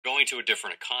going to a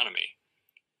different economy,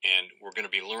 and we're going to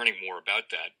be learning more about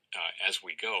that as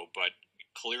we go. But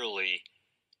clearly,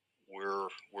 we're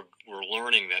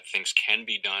learning that things can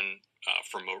be done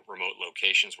from remote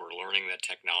locations. We're learning that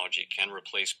technology can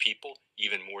replace people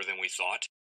even more than we thought.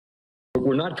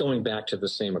 We're not going back to the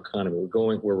same economy.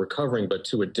 We're recovering, but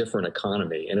to a different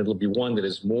economy, and it'll be one that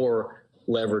is more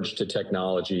leveraged to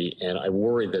technology. And I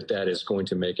worry that that is going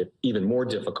to make it even more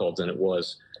difficult than it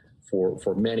was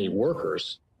for many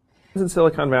workers. In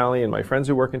Silicon Valley, and my friends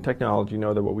who work in technology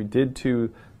know that what we did to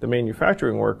the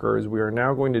manufacturing workers, we are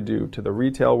now going to do to the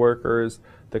retail workers,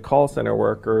 the call center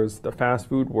workers, the fast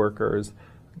food workers,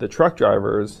 the truck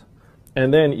drivers,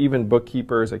 and then even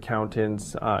bookkeepers,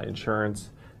 accountants,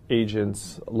 insurance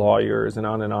agents, lawyers, and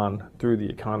on through the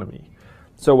economy.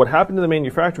 So what happened to the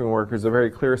manufacturing workers is a very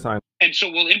clear sign. And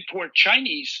so we'll import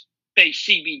Chinese-based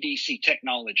CBDC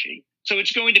technology. So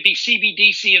it's going to be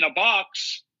CBDC in a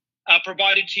box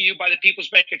provided to you by the People's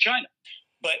Bank of China.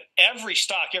 But every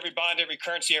stock, every bond, every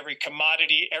currency, every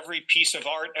commodity, every piece of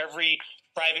art, every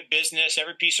private business,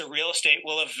 every piece of real estate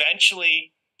will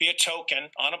eventually be a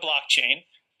token on a blockchain,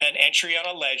 an entry on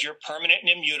a ledger, permanent and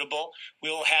immutable. We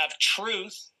will have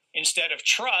truth instead of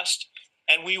trust,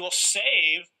 and we will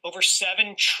save over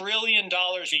 $7 trillion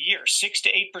a year. 6 to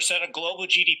 8% of global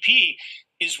GDP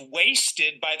is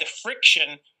wasted by the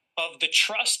friction of the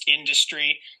trust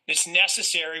industry that's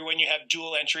necessary when you have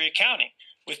dual entry accounting.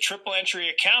 With triple entry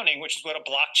accounting, which is what a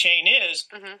blockchain is,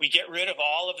 we get rid of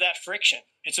all of that friction.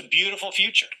 It's a beautiful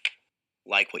future.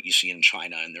 Like what you see in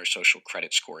China and their social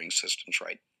credit scoring systems,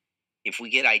 right? If we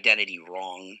get identity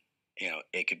wrong,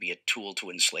 it could be a tool to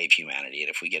enslave humanity. And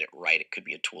if we get it right, it could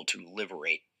be a tool to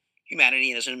liberate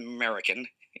humanity. And as an American,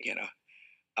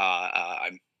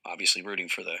 I'm obviously rooting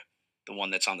for the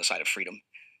one that's on the side of freedom.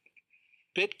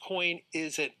 Bitcoin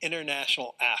is an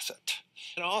international asset.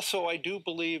 And also, I do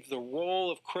believe the role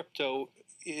of crypto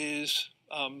is,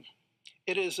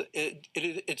 it's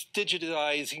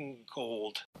digitizing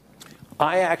gold.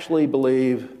 I actually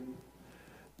believe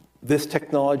this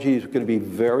technology is going to be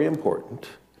very important.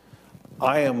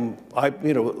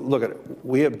 Look at it.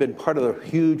 We have been part of a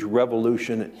huge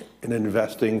revolution in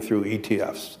investing through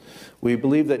ETFs. We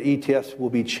believe that ETFs will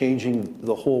be changing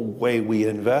the whole way we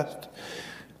invest.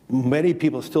 Many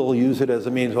people still use it as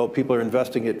a means, people are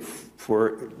investing it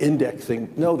for indexing.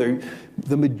 No,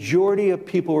 the majority of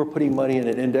people who are putting money in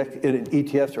in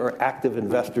ETFs are active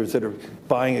investors that are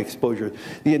buying exposure.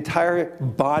 The entire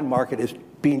bond market is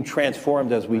being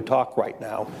transformed as we talk right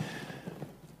now.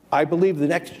 I believe the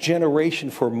next generation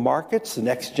for markets, the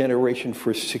next generation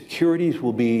for securities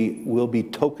will be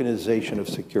tokenization of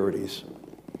securities.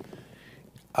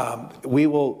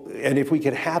 And if we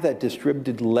can have that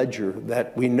distributed ledger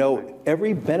that we know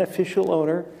every beneficial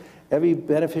owner, every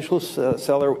beneficial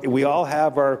seller, we all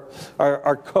have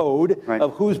our code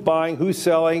of who's buying, who's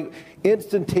selling,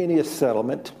 instantaneous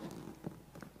settlement.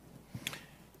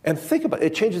 And think about it,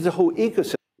 it changes the whole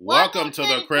ecosystem. Welcome to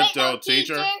the Crypto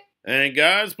Teacher. And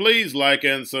guys, please like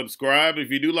and subscribe if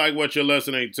you do like what you're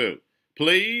listening to.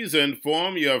 Please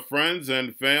inform your friends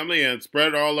and family and spread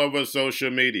it all over social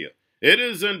media. It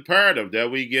is imperative that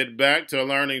we get back to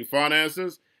learning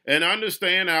finances and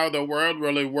understand how the world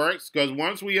really works, because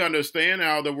once we understand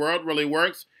how the world really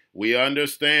works, we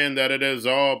understand that it is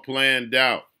all planned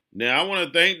out. Now, I want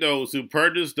to thank those who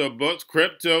purchased the books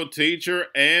Cryptoteacher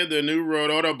and the New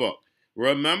World Order book.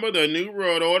 Remember, the New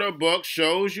World Order book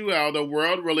shows you how the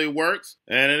world really works,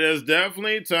 and it is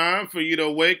definitely time for you to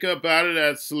wake up out of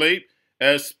that sleep,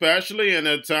 especially in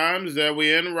the times that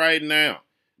we're in right now.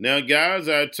 Now, guys,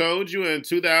 I told you in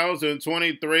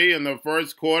 2023 in the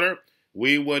first quarter,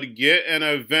 we would get an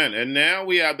event. And now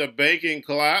we have the banking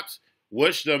collapse,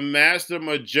 which the master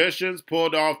magicians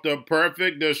pulled off the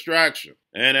perfect distraction.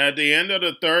 And at the end of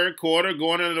the third quarter,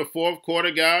 going into the fourth quarter,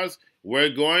 guys, we're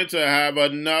going to have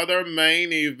another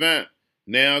main event.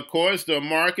 Now, of course, the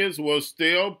markets will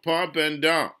still pump and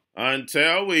dump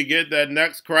until we get that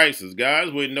next crisis.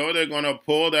 Guys, we know they're going to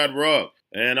pull that rug.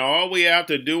 And all we have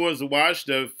to do is watch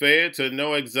the Fed to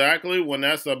know exactly when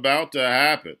that's about to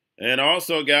happen. And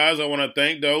also, guys, I want to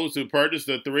thank those who purchased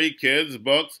the 3 Kids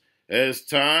books. It's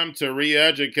time to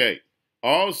re-educate.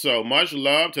 Also, much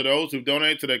love to those who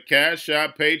donate to the Cash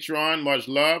App, Patreon. Much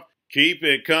love. Keep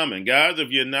it coming. Guys, if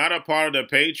you're not a part of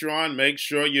the Patreon, make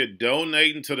sure you're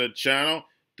donating to the channel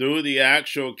through the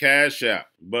actual Cash App.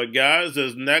 But guys,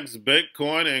 this next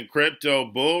Bitcoin and crypto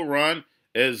bull run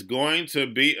is going to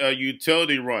be a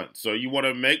utility run. So you want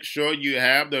to make sure you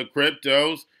have the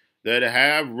cryptos that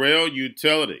have real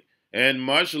utility. And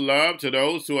much love to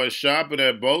those who are shopping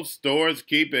at both stores.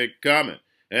 Keep it coming.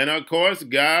 And of course,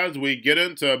 guys, we get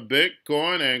into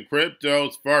Bitcoin and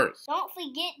cryptos first. Don't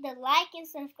forget to like and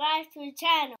subscribe to the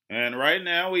channel. And right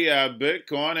now we have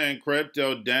Bitcoin and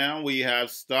crypto down. We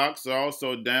have stocks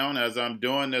also down as I'm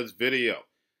doing this video.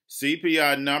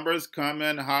 CPI numbers come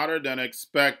in hotter than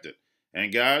expected.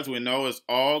 And guys, we know it's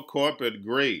all corporate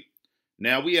greed.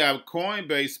 Now we have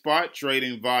Coinbase spot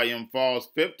trading volume falls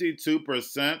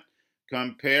 52%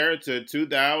 compared to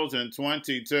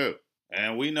 2022.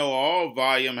 And we know all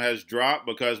volume has dropped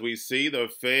because we see the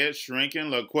Fed shrinking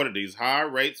liquidities. High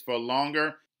rates for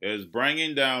longer is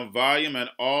bringing down volume in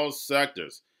all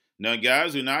sectors. Now,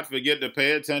 guys, do not forget to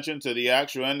pay attention to the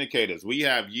actual indicators. We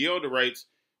have yield rates,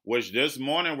 which this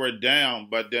morning were down,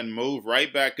 but then moved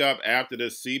right back up after the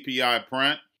CPI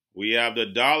print. We have the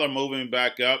dollar moving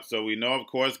back up, so we know, of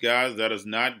course, guys, that is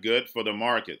not good for the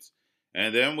markets.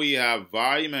 And then we have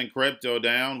volume and crypto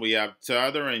down. We have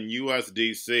Tether and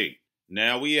USDC.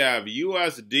 Now we have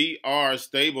USDR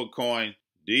stablecoin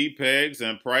depegs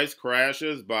and price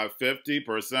crashes by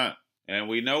 50%. And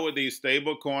we know what these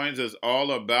stablecoins is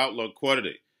all about,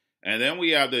 liquidity. And then we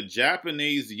have the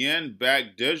Japanese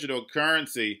yen-backed digital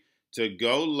currency to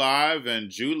go live in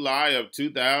July of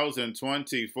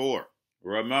 2024.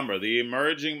 Remember, the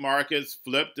emerging markets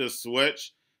flipped the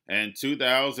switch in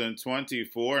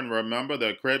 2024. And remember,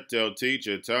 the crypto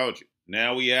teacher told you.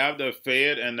 Now we have the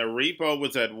Fed, and the repo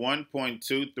was at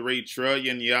 1.23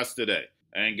 trillion yesterday.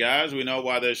 And guys, we know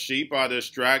why the sheep are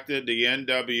distracted, the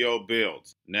NWO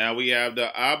builds. Now we have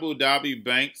the Abu Dhabi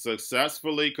Bank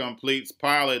successfully completes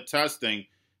pilot testing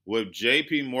with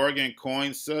JPMorgan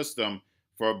coin system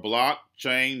for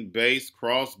blockchain-based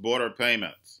cross-border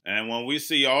payments. And when we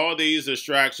see all these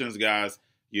distractions, guys,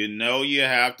 you know you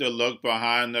have to look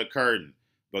behind the curtain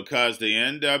because the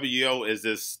NWO is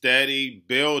a steady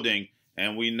building,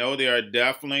 and we know they are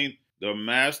definitely the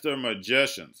master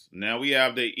magicians. Now we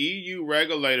have the EU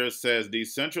regulator says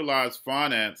decentralized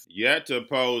finance yet to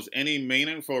pose any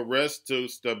meaningful risk to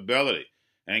stability.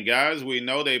 And guys, we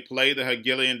know they play the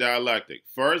Hegelian dialectic.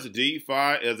 First,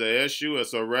 DeFi is an issue,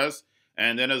 it's a risk,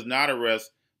 and then it's not a risk.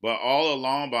 But all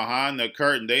along behind the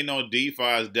curtain, they know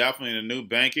DeFi is definitely the new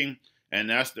banking, and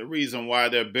that's the reason why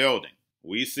they're building.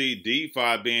 We see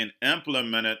DeFi being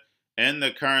implemented in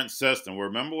the current system.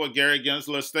 Remember what Gary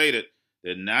Gensler stated,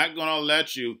 they're not going to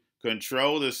let you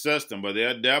control the system, but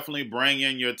they'll definitely bring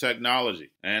in your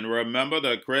technology. And remember,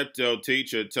 the crypto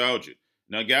teacher told you.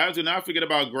 Now, guys, do not forget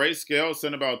about Grayscale,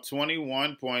 sent about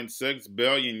 $21.6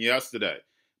 billion yesterday.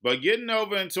 But getting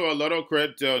over into a little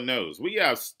crypto news, we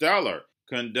have Stellar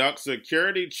conduct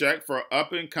security check for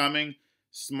up-and-coming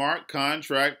smart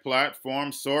contract platform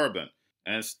Sorbent.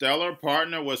 And Stellar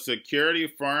partnered with security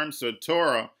firm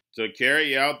Satora to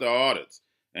carry out the audits.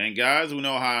 And guys, we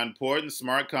know how important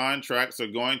smart contracts are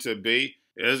going to be.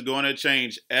 It's going to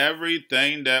change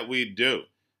everything that we do.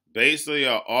 Basically,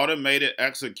 an automated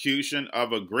execution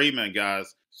of agreement,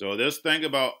 guys. So just think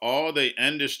about all the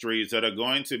industries that are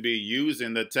going to be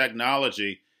using the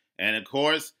technology. And of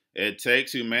course, it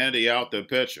takes humanity out the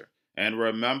picture. And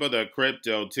remember, the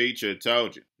crypto teacher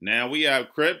told you. Now we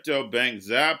have crypto bank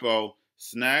Zappo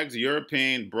snags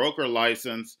European broker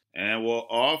license and will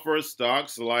offer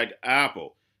stocks like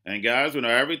Apple. And guys, we know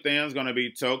everything's going to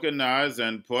be tokenized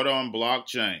and put on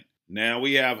blockchain. Now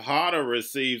we have HODA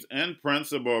receives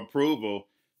in-principle approval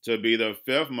to be the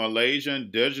 5th Malaysian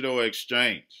digital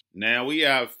exchange. Now we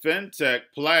have FinTech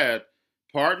Plaid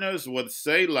partners with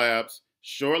Say Labs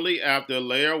shortly after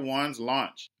Layer 1's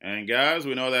launch. And guys,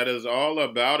 we know that is all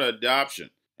about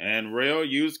adoption and real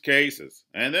use cases.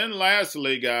 And then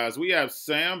lastly, guys, we have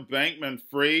Sam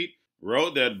Bankman-Fried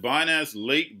wrote that Binance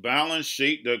leaked balance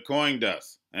sheet to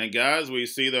CoinDesk. And guys, we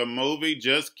see the movie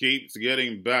just keeps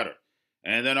getting better.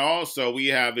 And then also we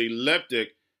have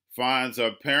Elliptic finds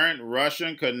apparent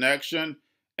Russian connection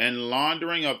and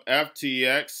laundering of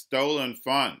FTX stolen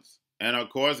funds. And of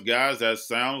course, guys, that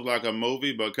sounds like a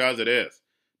movie because it is.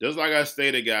 Just like I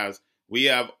stated, guys, we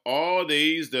have all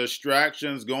these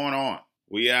distractions going on.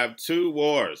 We have two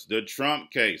wars, the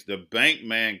Trump case, the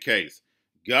Bankman case,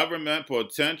 government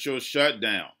potential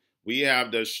shutdown. We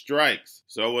have the strikes.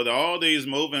 So with all these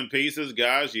moving pieces,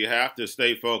 guys, you have to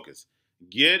stay focused.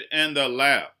 Get in the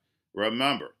lab.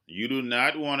 Remember, you do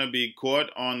not want to be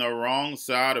caught on the wrong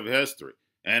side of history.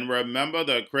 And remember,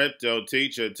 the crypto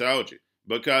teacher told you,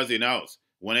 because he knows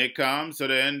when it comes to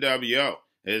the NWO,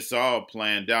 it's all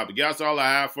planned out. But that's all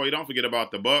I have for you. Don't forget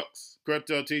about the books,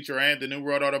 Crypto Teacher and the New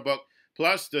World Order book,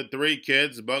 plus the 3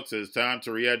 kids books. It's time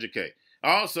to re-educate.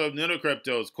 Also, new to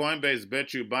cryptos, Coinbase,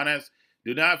 Bitrue, Binance.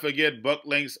 Do not forget book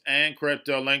links and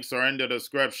crypto links are in the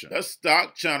description. The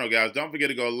stock channel, guys. Don't forget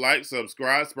to go like,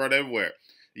 subscribe, spread everywhere.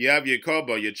 You have your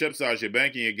Kobo, your chip stocks, your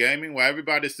banking, your gaming. While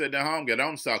everybody's sitting at home, get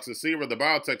on stocks, the Seaver, the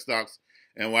biotech stocks.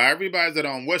 And while everybody's at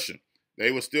home wishing,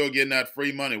 they were still getting that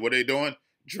free money. What are they doing?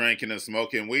 Drinking and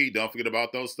smoking weed. Don't forget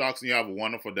about those stocks, and you have a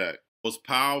wonderful day. The most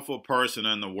powerful person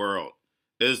in the world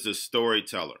is the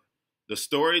storyteller. The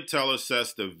storyteller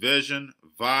sets the vision,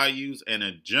 values, and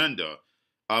agenda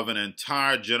of an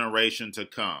entire generation to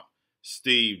come.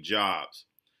 Steve Jobs.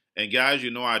 And guys,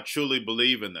 you know I truly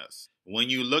believe in this. When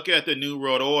you look at the New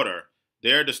World Order,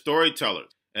 they're the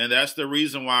storytellers. And that's the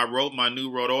reason why I wrote my New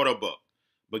World Order book.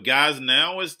 But guys,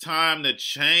 now it's time to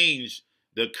change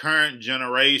the current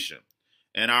generation.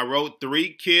 And I wrote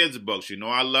 3 kids books. You know,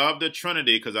 I love the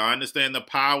Trinity because I understand the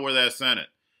power that's in it.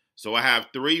 So I have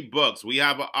 3 books. We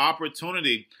have an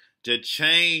opportunity to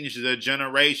change the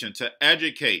generation, to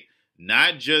educate,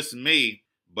 not just me,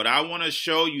 but I want to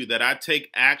show you that I take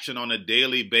action on a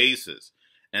daily basis.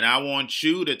 And I want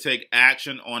you to take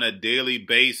action on a daily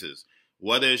basis.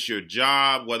 Whether it's your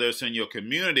job, whether it's in your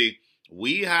community,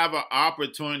 we have an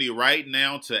opportunity right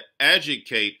now to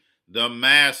educate the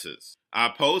masses. I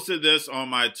posted this on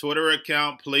my Twitter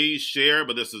account. Please share,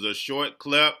 but this is a short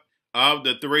clip of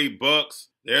the 3 books.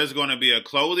 There's going to be a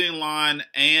clothing line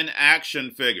and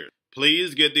action figures.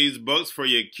 Please get these books for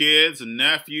your kids,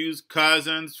 nephews,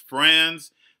 cousins,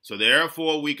 friends, so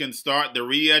therefore we can start the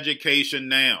re-education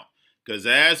now. Because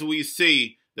as we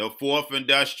see, the 4th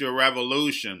Industrial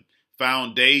Revolution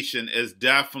foundation is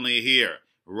definitely here.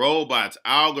 Robots,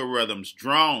 algorithms,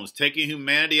 drones, taking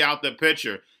humanity out the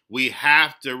picture. We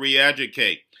have to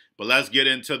re-educate. But let's get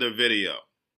into the video.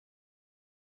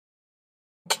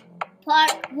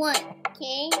 Part 1.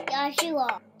 King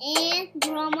Joshua and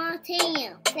Grandma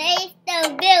Tam save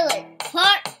the village.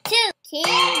 Part 2. King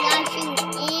Joshua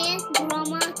and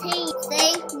Grandma Tam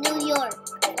save New York.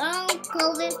 Long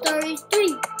COVID Stories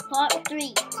 3. Part 3.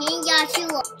 King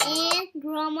Joshua and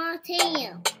Grandma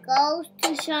Tam goes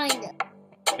to China.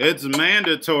 It's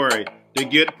mandatory to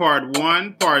get part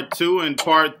 1, part 2, and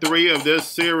part 3 of this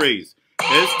series.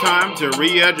 It's time to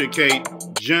re-educate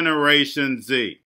Generation Z.